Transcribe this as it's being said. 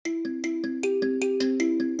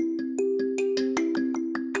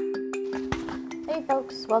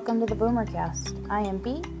welcome to the Boomercast. I am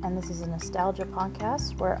B, and this is a nostalgia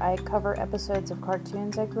podcast where I cover episodes of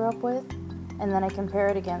cartoons I grew up with, and then I compare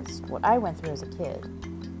it against what I went through as a kid.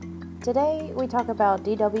 Today, we talk about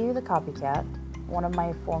DW the Copycat, one of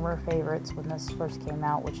my former favorites when this first came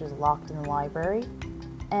out, which is Locked in the Library,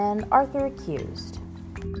 and Arthur Accused.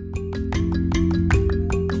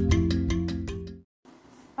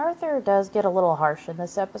 Arthur does get a little harsh in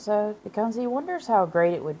this episode because he wonders how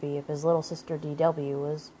great it would be if his little sister DW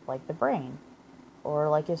was like the Brain, or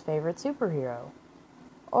like his favorite superhero,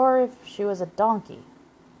 or if she was a donkey.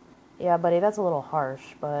 Yeah, buddy, that's a little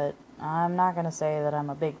harsh, but I'm not going to say that I'm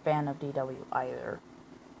a big fan of DW either.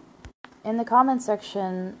 In the comment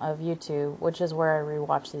section of YouTube, which is where I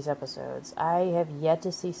rewatch these episodes, I have yet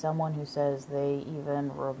to see someone who says they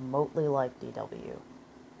even remotely like DW.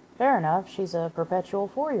 Fair enough, she's a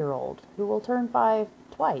perpetual 4-year-old who will turn 5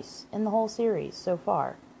 twice in the whole series so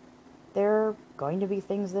far. There are going to be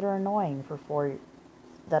things that are annoying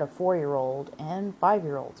that a 4-year-old and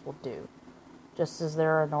 5-year-olds will do, just as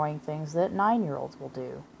there are annoying things that 9-year-olds will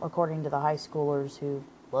do, according to the high schoolers who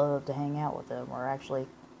love to hang out with them, or actually,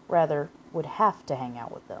 rather, would have to hang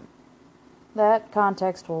out with them. That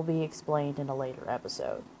context will be explained in a later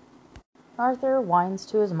episode. Arthur whines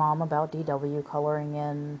to his mom about DW coloring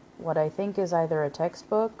in what I think is either a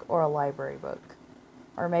textbook or a library book,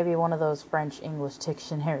 or maybe one of those French-English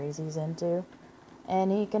dictionaries he's into,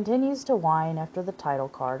 and he continues to whine after the title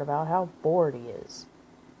card about how bored he is.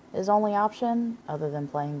 His only option, other than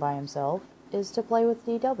playing by himself, is to play with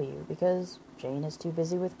DW because Jane is too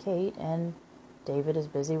busy with Kate and David is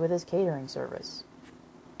busy with his catering service.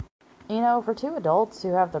 You know, for two adults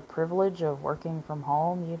who have the privilege of working from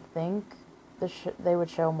home, you'd think they would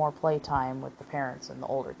show more playtime with the parents and the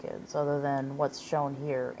older kids, other than what's shown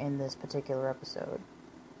here in this particular episode.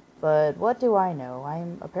 But what do I know?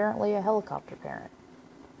 I'm apparently a helicopter parent.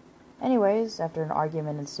 Anyways, after an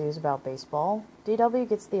argument ensues about baseball, DW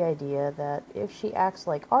gets the idea that if she acts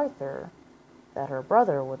like Arthur, that her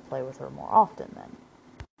brother would play with her more often then.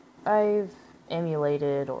 I've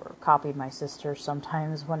emulated or copied my sister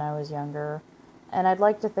sometimes when I was younger, and I'd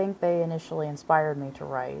like to think they initially inspired me to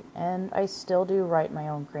write, and I still do write my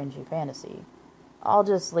own cringy fantasy. I'll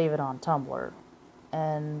just leave it on Tumblr,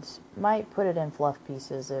 and might put it in fluff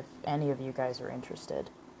pieces if any of you guys are interested.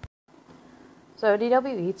 So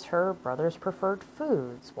DW eats her brother's preferred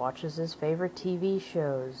foods, watches his favorite TV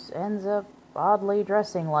shows, ends up oddly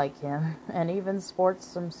dressing like him, and even sports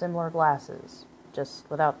some similar glasses, just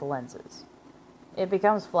without the lenses. It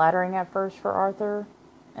becomes flattering at first for Arthur,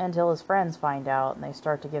 until his friends find out and they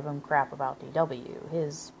start to give him crap about DW,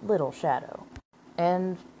 his little shadow.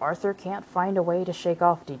 And Arthur can't find a way to shake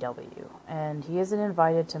off DW, and he isn't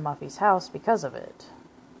invited to Muffy's house because of it,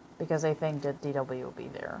 because they think that DW will be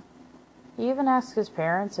there. He even asks his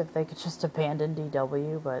parents if they could just abandon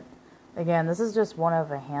DW, but again, this is just one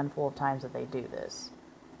of a handful of times that they do this.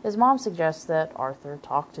 His mom suggests that Arthur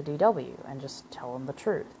talk to DW and just tell him the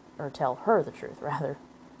truth, or tell her the truth, rather.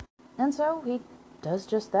 And so he does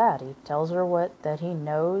just that. He tells her that he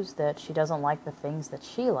knows that she doesn't like the things that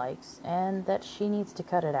she likes, and that she needs to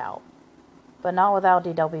cut it out. But not without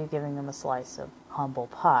DW giving them a slice of humble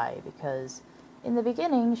pie, because in the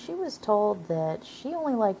beginning she was told that she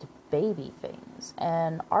only liked baby things,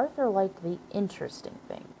 and Arthur liked the interesting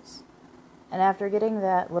things. And after getting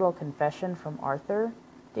that little confession from Arthur,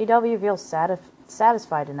 DW feels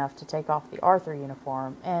satisfied enough to take off the Arthur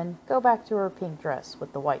uniform and go back to her pink dress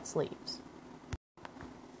with the white sleeves.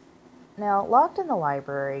 Now, Locked in the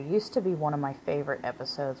Library used to be one of my favorite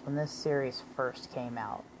episodes when this series first came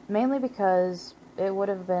out, mainly because it would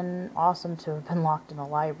have been awesome to have been locked in a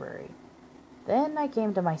library. Then I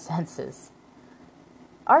came to my senses.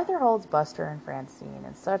 Arthur holds Buster and Francine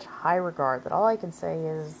in such high regard that all I can say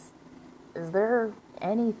is there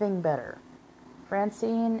anything better?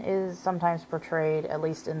 Francine is sometimes portrayed, at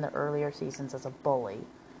least in the earlier seasons, as a bully,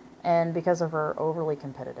 and because of her overly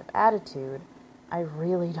competitive attitude, I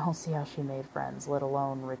really don't see how she made friends, let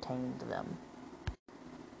alone retained them.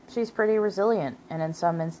 She's pretty resilient, and in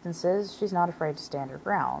some instances, she's not afraid to stand her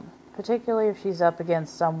ground, particularly if she's up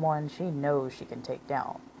against someone she knows she can take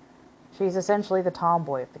down. She's essentially the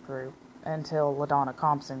tomboy of the group, until LaDonna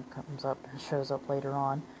Compton comes up and shows up later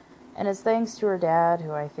on, and it's thanks to her dad,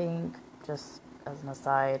 who I think, just as an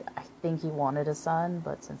aside, I think he wanted a son,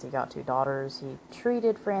 but since he got 2 daughters, he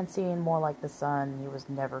treated Francine more like the son he was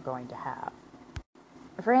never going to have.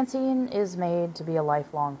 Francine is made to be a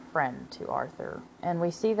lifelong friend to Arthur, and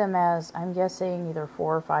we see them as, I'm guessing, either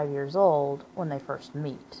 4 or 5 years old when they first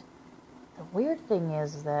meet. The weird thing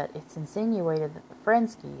is that it's insinuated that the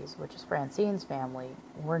Frenskys, which is Francine's family,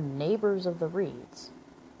 were neighbors of the Reeds.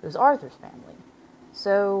 It was Arthur's family.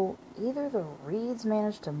 So either the Reeds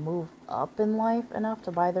managed to move up in life enough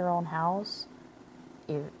to buy their own house,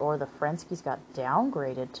 or the Frenskys got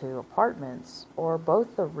downgraded to apartments, or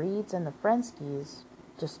both the Reeds and the Frenskys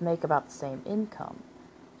just make about the same income.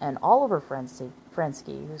 And Oliver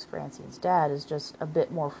Frensky, who's Francine's dad, is just a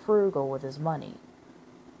bit more frugal with his money.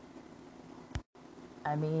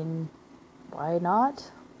 I mean, why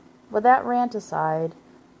not? With that rant aside,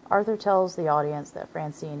 Arthur tells the audience that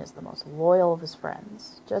Francine is the most loyal of his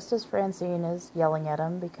friends, just as Francine is yelling at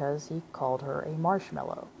him because he called her a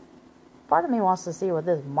marshmallow. Part of me wants to see what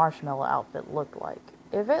this marshmallow outfit looked like.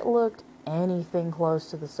 If it looked anything close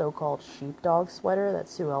to the so-called sheepdog sweater that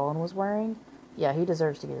Sue Ellen was wearing, yeah, he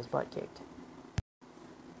deserves to get his butt kicked.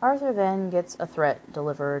 Arthur then gets a threat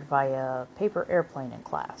delivered via paper airplane in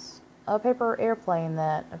class. A paper airplane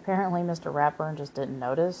that apparently Mr. Ratburn just didn't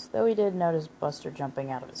notice, though he did notice Buster jumping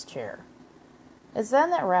out of his chair. It's then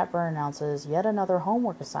that Ratburn announces yet another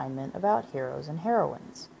homework assignment about heroes and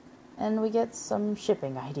heroines, and we get some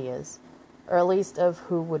shipping ideas, or at least of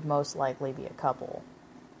who would most likely be a couple.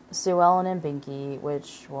 Sue Ellen and Binky,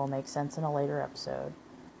 which will make sense in a later episode.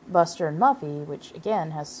 Buster and Muffy, which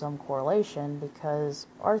again has some correlation because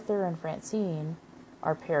Arthur and Francine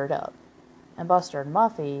are paired up, and Buster and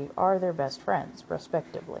Muffy are their best friends,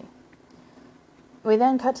 respectively. We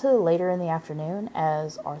then cut to later in the afternoon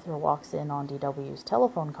as Arthur walks in on DW's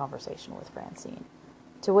telephone conversation with Francine,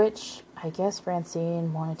 to which I guess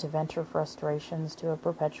Francine wanted to vent her frustrations to a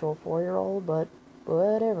perpetual 4-year-old, but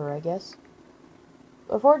whatever, I guess.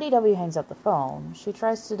 Before DW hangs up the phone, she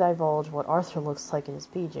tries to divulge what Arthur looks like in his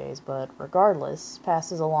PJs, but regardless,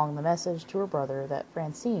 passes along the message to her brother that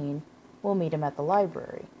Francine will meet him at the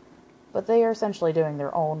library. But they are essentially doing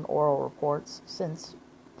their own oral reports, since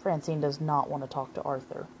Francine does not want to talk to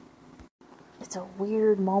Arthur. It's a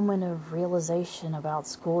weird moment of realization about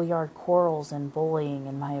schoolyard quarrels and bullying,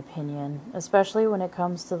 in my opinion, especially when it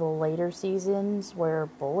comes to the later seasons, where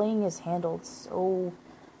bullying is handled so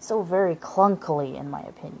very clunkily, in my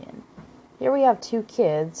opinion. Here we have two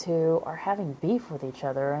kids who are having beef with each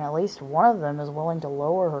other, and at least one of them is willing to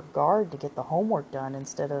lower her guard to get the homework done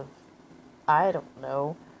instead of, I don't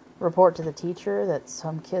know, report to the teacher that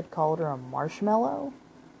some kid called her a marshmallow.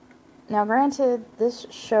 Now granted, this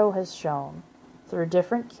show has shown, through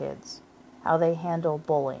different kids, how they handle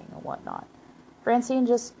bullying and whatnot. Francine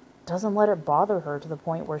just doesn't let it bother her to the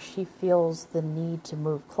point where she feels the need to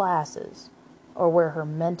move classes, or where her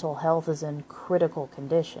mental health is in critical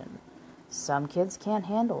condition. Some kids can't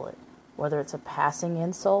handle it, whether it's a passing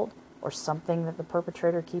insult or something that the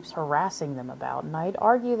perpetrator keeps harassing them about, and I'd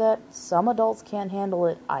argue that some adults can't handle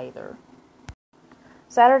it either.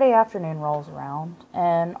 Saturday afternoon rolls around,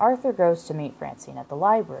 and Arthur goes to meet Francine at the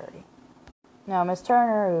library. Now, Miss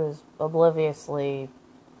Turner, who is oblivious,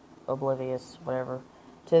 whatever,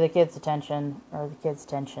 to the kids' attention, or the kids'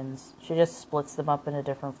 tensions, she just splits them up into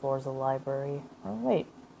different floors of the library. Or wait,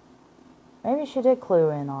 maybe she did clue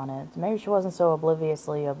in on it. Maybe she wasn't so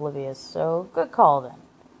obliviously oblivious, so good call then.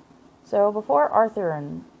 So before Arthur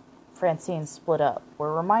and Francine split up,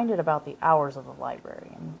 we're reminded about the hours of the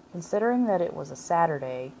library, and considering that it was a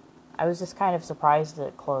Saturday, I was just kind of surprised that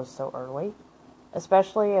it closed so early,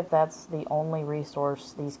 especially if that's the only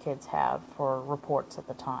resource these kids have for reports at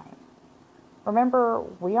the time. Remember,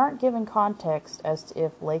 we aren't given context as to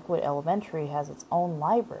if Lakewood Elementary has its own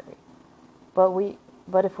library,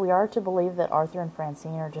 but if we are to believe that Arthur and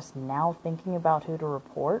Francine are just now thinking about who to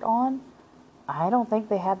report on, I don't think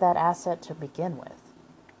they had that asset to begin with.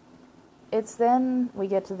 It's then we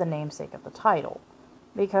get to the namesake of the title,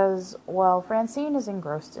 because while Francine is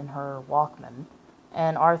engrossed in her Walkman,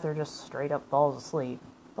 and Arthur just straight up falls asleep,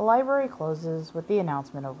 the library closes with the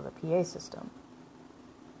announcement over the PA system.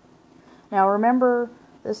 Now remember,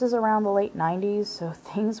 this is around the late 90s, so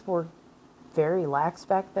things were very lax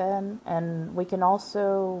back then, and we can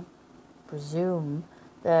also presume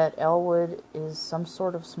that Elwood is some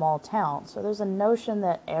sort of small town, so there's a notion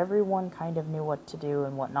that everyone kind of knew what to do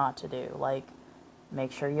and what not to do, like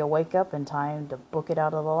make sure you wake up in time to book it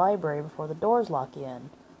out of the library before the doors lock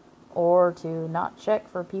in, or to not check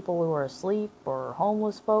for people who are asleep, or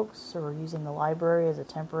homeless folks who are using the library as a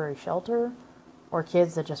temporary shelter, or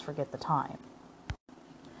kids that just forget the time.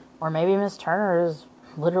 Or maybe Miss Turner is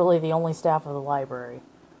literally the only staff of the library.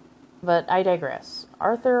 But I digress.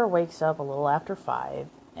 Arthur wakes up a little after 5,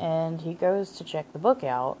 and he goes to check the book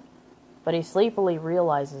out, but he sleepily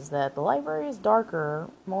realizes that the library is darker,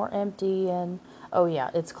 more empty, and, oh yeah,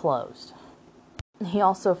 it's closed. He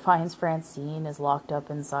also finds Francine is locked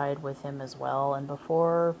up inside with him as well, and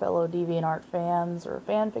before fellow DeviantArt fans or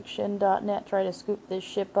fanfiction.net try to scoop this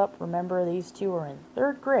ship up, remember these two are in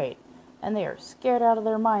 3rd grade, and they are scared out of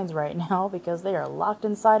their minds right now because they are locked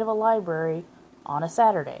inside of a library on a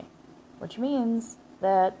Saturday, which means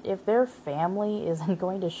that if their family isn't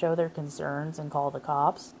going to show their concerns and call the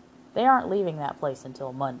cops, they aren't leaving that place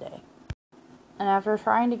until Monday. And after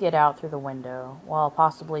trying to get out through the window, while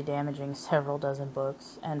possibly damaging several dozen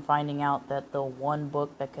books, and finding out that the one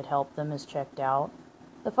book that could help them is checked out,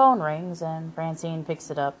 the phone rings and Francine picks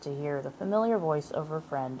it up to hear the familiar voice of her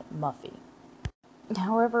friend Muffy.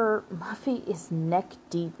 However, Muffy is neck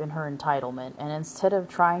deep in her entitlement, and instead of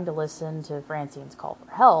trying to listen to Francine's call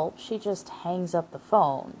for help, she just hangs up the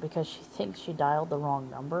phone because she thinks she dialed the wrong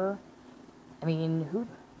number. I mean, who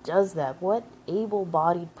does that? What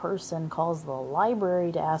able-bodied person calls the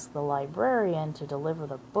library to ask the librarian to deliver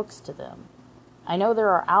the books to them? I know there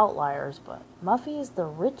are outliers, but Muffy is the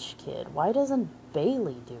rich kid. Why doesn't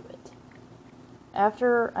Bailey do it?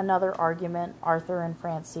 After another argument, Arthur and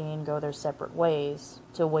Francine go their separate ways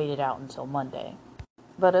to wait it out until Monday.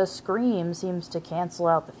 But a scream seems to cancel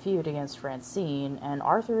out the feud against Francine, and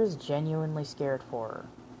Arthur is genuinely scared for her.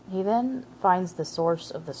 He then finds the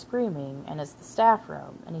source of the screaming, and it's the staff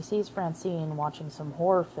room, and he sees Francine watching some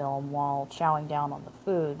horror film while chowing down on the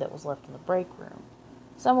food that was left in the break room,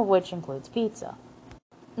 some of which includes pizza.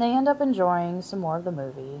 They end up enjoying some more of the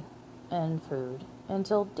movie and food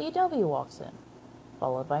until DW walks in,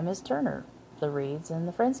 followed by Miss Turner, the Reeds, and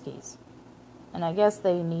the Frenskys. And I guess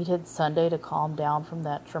they needed Sunday to calm down from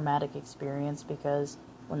that traumatic experience because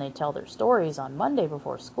when they tell their stories on Monday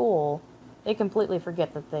before school, they completely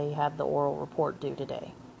forget that they had the oral report due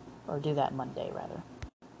today. Or due that Monday, rather.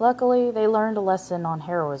 Luckily, they learned a lesson on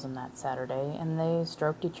heroism that Saturday, and they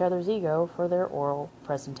stroked each other's ego for their oral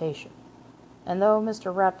presentation. And though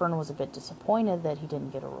Mr. Ratburn was a bit disappointed that he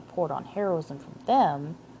didn't get a report on heroism from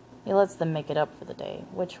them, he lets them make it up for the day,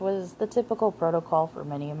 which was the typical protocol for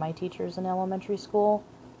many of my teachers in elementary school,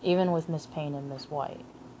 even with Miss Payne and Miss White.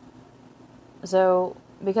 So,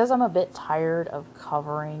 because I'm a bit tired of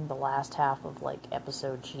covering the last half of,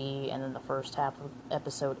 episode G and then the first half of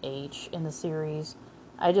episode H in the series,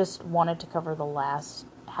 I just wanted to cover the last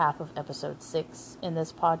half of episode 6 in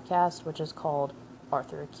this podcast, which is called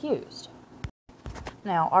Arthur Accused.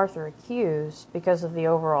 Now, Arthur Accused, because of the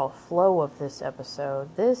overall flow of this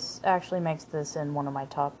episode, this actually makes this in one of my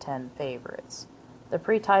top 10 favorites. The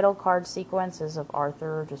pre-title card sequences of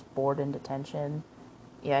Arthur just bored in detention.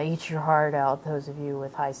 Yeah, eat your heart out, those of you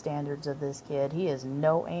with high standards of this kid. He is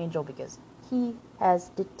no angel because he has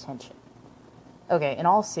detention. Okay, in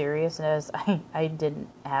all seriousness, I didn't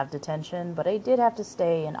have detention, but I did have to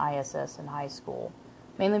stay in ISS in high school,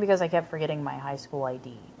 mainly because I kept forgetting my high school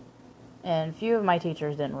ID. And few of my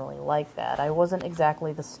teachers didn't really like that. I wasn't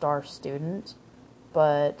exactly the star student,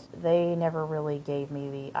 but they never really gave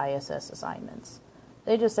me the ISS assignments.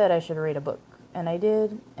 They just said I should read a book. And I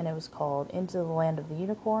did, and it was called Into the Land of the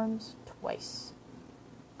Unicorns twice.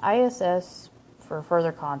 ISS, for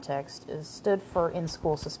further context, stood for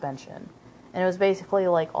in-school suspension, and it was basically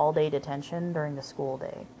like all-day detention during the school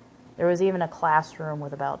day. There was even a classroom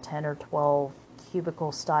with about 10 or 12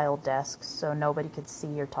 cubicle-style desks so nobody could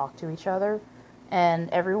see or talk to each other, and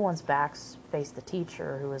everyone's backs faced the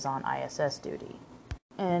teacher who was on ISS duty.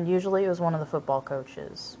 And usually it was one of the football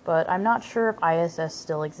coaches. But I'm not sure if ISS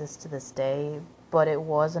still exists to this day, but it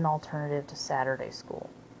was an alternative to Saturday school.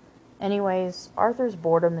 Anyways, Arthur's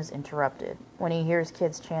boredom is interrupted when he hears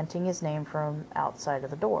kids chanting his name from outside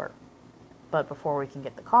of the door. But before we can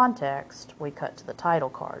get the context, we cut to the title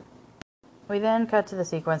card. We then cut to the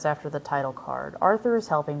sequence after the title card. Arthur is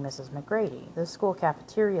helping Mrs. McGrady, the school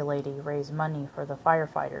cafeteria lady, raise money for the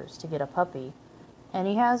firefighters to get a puppy, and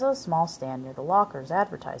he has a small stand near the lockers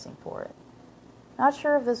advertising for it. Not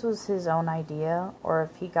sure if this was his own idea or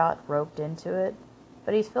if he got roped into it,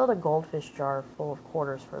 but he's filled a goldfish jar full of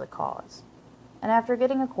quarters for the cause. And after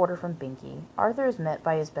getting a quarter from Binky, Arthur is met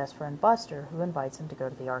by his best friend Buster, who invites him to go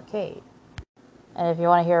to the arcade. And if you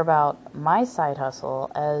want to hear about my side hustle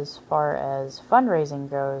as far as fundraising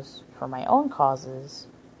goes for my own causes,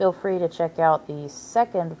 feel free to check out the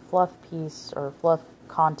second fluff piece or fluff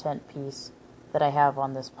content piece that I have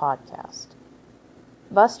on this podcast.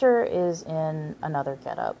 Buster is in another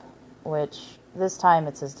getup, which this time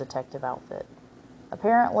it's his detective outfit.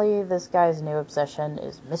 Apparently, this guy's new obsession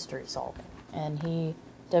is mystery solving, and he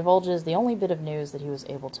divulges the only bit of news that he was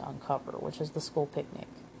able to uncover, which is the school picnic.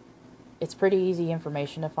 It's pretty easy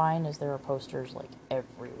information to find, as there are posters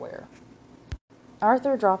everywhere.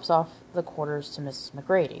 Arthur drops off the quarters to Mrs.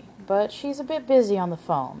 McGrady, but she's a bit busy on the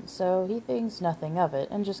phone, so he thinks nothing of it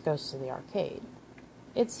and just goes to the arcade.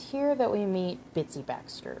 It's here that we meet Bitsy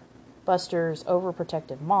Baxter, Buster's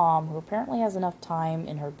overprotective mom, who apparently has enough time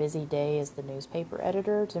in her busy day as the newspaper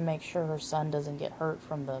editor to make sure her son doesn't get hurt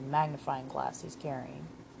from the magnifying glass he's carrying.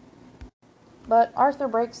 But Arthur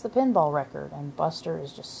breaks the pinball record, and Buster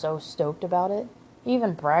is just so stoked about it. He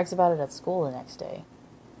even brags about it at school the next day.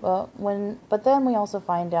 But then we also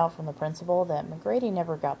find out from the principal that McGrady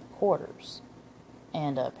never got the quarters.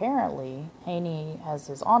 And apparently, Haney has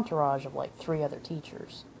his entourage of like 3 other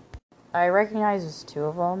teachers. I recognize 2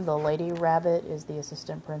 of them. The lady rabbit is the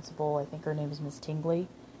assistant principal. I think her name is Miss Tingley.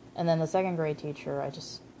 And then the 2nd grade teacher, I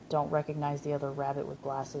just don't recognize the other rabbit with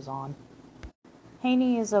glasses on.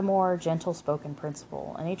 Haney is a more gentle-spoken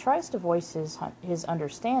principal, and he tries to voice his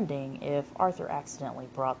understanding if Arthur accidentally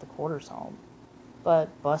brought the quarters home.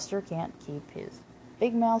 But Buster can't keep his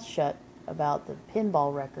big mouth shut about the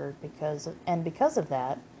pinball record because of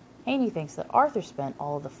that, Haney thinks that Arthur spent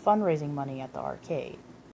all of the fundraising money at the arcade.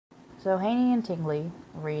 So Haney and Tingley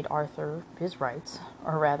read Arthur his rights,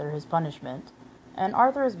 or rather his punishment, and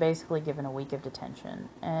Arthur is basically given a week of detention,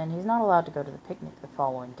 and he's not allowed to go to the picnic the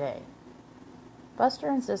following day. Buster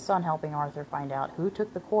insists on helping Arthur find out who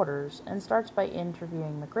took the quarters and starts by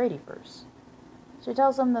interviewing McGrady first. She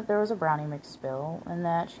tells him that there was a brownie mix spill and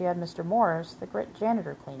that she had Mr. Morris, the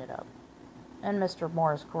janitor, clean it up, and Mr.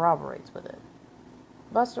 Morris corroborates with it.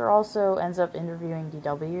 Buster also ends up interviewing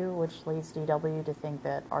DW, which leads DW to think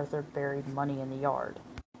that Arthur buried money in the yard.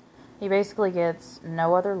 He basically gets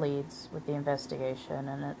no other leads with the investigation,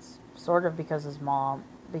 and it's sort of because of his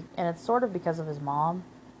mom,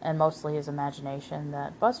 and mostly his imagination,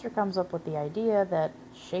 that Buster comes up with the idea that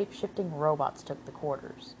shape-shifting robots took the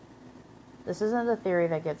quarters. This isn't the theory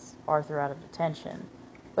that gets Arthur out of detention,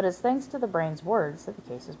 but it's thanks to the brain's words that the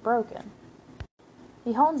case is broken.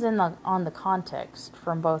 He hones in on the context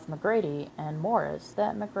from both McGrady and Morris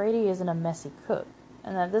that McGrady isn't a messy cook,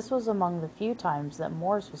 and that this was among the few times that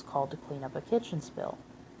Morris was called to clean up a kitchen spill.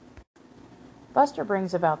 Buster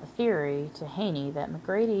brings about the theory to Haney that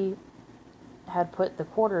McGrady had put the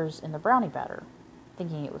quarters in the brownie batter,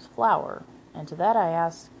 thinking it was flour, and to that I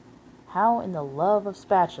ask, how in the love of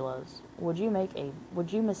spatulas would you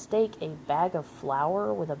mistake a bag of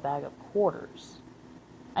flour with a bag of quarters?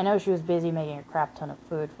 I know she was busy making a crap ton of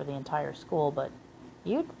food for the entire school, but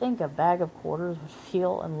you'd think a bag of quarters would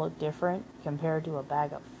feel and look different compared to a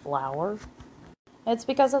bag of flour? It's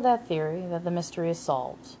because of that theory that the mystery is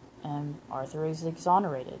solved, and Arthur is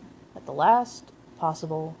exonerated at the last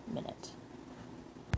possible minute.